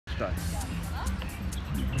try.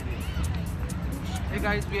 Hey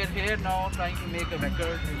guys, we are here now trying to make a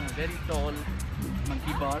record in a very tall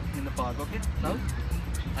monkey bar in the park. Okay, Daud?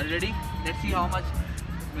 Are you ready? Let's see how much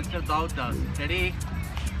Mr. Daud does. Ready?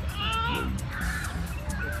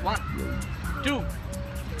 1, 2,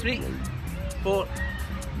 3, 4,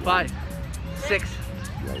 5, 6,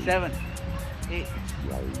 7, 8,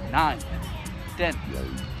 9, 10,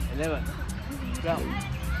 11, 12,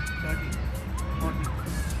 13, 14,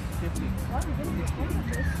 15, 16,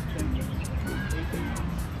 17, 18,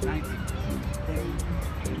 19, 20,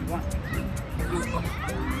 21, 22,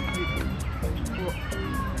 23, 24,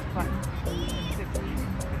 25, 26,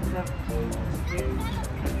 27, 28,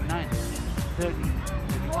 29, 30,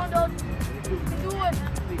 31, 32,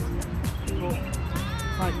 33, 34,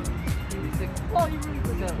 5, 36,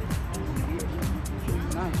 37, 38,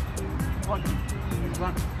 9, 40,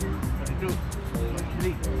 41, 42,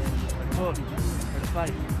 43, 44,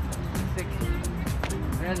 45, 46.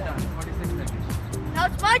 Well done, 46 seconds. Now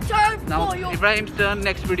it's my turn. Now Ibrahim's turn.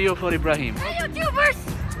 Next video for Ibrahim. Hey YouTubers!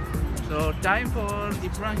 So time for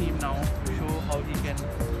Ibrahim now to show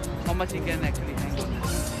how much he can actually hang on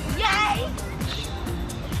this. Yay!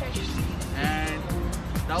 And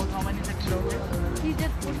Daud, how many seconds? He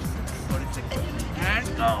did 46. 46. And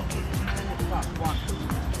go! 1,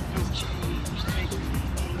 2, 3,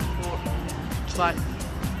 4, 5,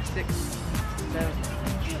 6, 7,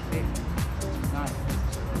 8, 9,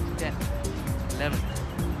 10, 11,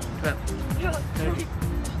 12, 13,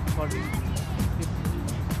 14, 15, 16,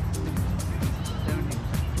 17,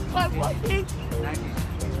 18, 19,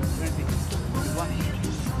 20, 21,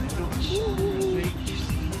 22, 23,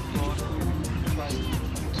 24, 25,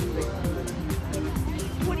 26,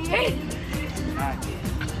 27, 28. 9,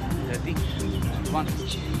 30, 1,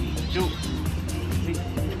 2, 3,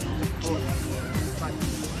 4, 5,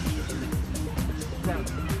 7,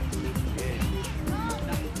 8,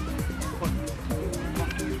 9, 40, 1,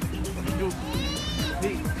 2,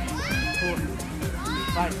 3, 4,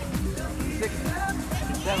 5, 6,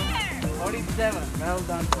 7, 47. Well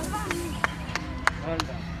done. Well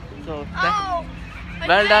done. So,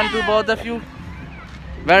 well done to both of you.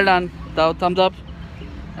 Well done. Daud, thumbs up.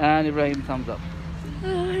 And Ibrahim, thumbs up.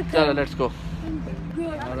 Chalo, let's go.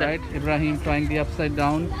 Alright, Ibrahim trying the upside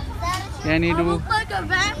down. Can you I do? look like a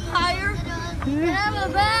vampire. And I'm a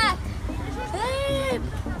bat. Hey.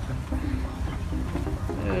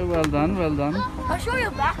 Well done, well done. I'll show you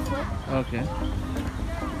a backflip. Okay.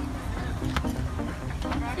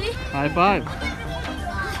 See? High five.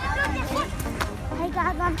 Hey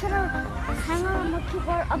guys, I'm gonna hang on a monkey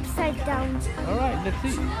bar upside down. Alright, let's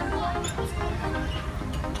see.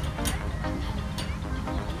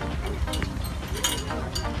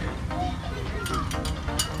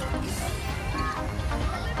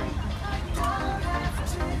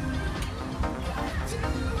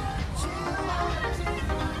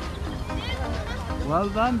 Well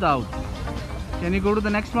done, Daud. Can you go to the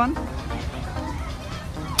next one?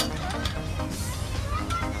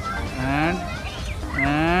 And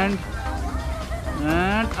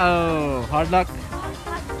oh, hard luck.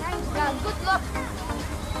 Yeah, good luck.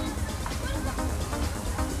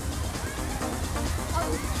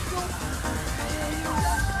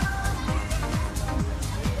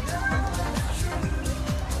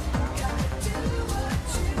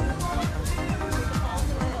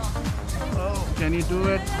 Oh, can you do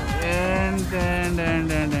it? And.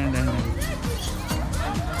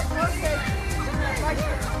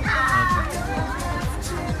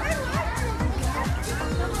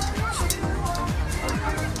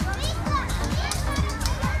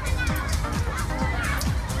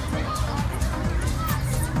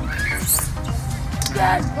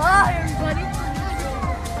 Bye, everybody.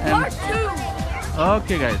 Part 2.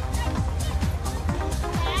 Okay, guys.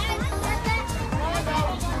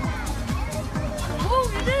 Oh,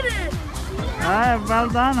 we did it. Alright, well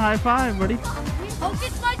done. High five, buddy. Oh,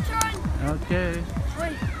 it's my turn. Okay.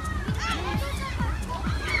 Wait.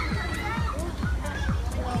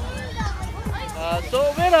 So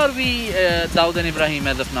where are we, Daud and Ibrahim,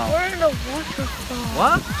 as of now? We're in a waterfall.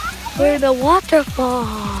 What? We're in a waterfall.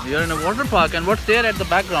 You're in a water park, and what's there at the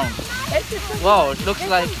background? Wow, it looks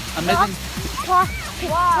like amazing. Some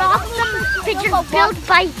pictures built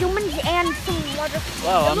by humans and some waterfall.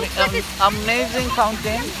 Wow, It looks like amazing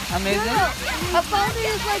fountain. Amazing. A fountain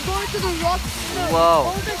is like going to the rocks. Wow.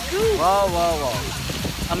 Oh, that's true. Wow.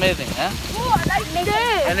 Amazing, huh? Oh, I like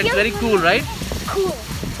that. And it's very cool, right? Cool.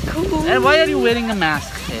 And why are you wearing a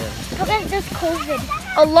mask here? Because there's COVID.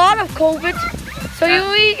 A lot of COVID. So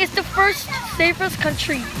UAE is the first safest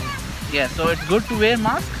country. Yeah, so it's good to wear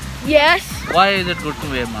mask? Yes. Why is it good to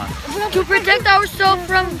wear mask? To protect ourselves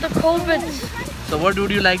from the COVID. So what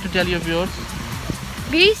would you like to tell your viewers?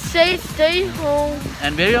 Be safe, stay home.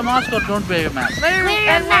 And wear your mask or don't wear your mask? Wear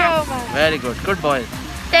your mask. Very good. Good boy.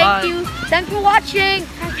 Thank Bye. you. Thanks for watching.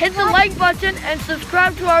 Hit the like button and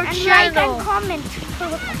subscribe to our And channel. like and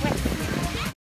comment.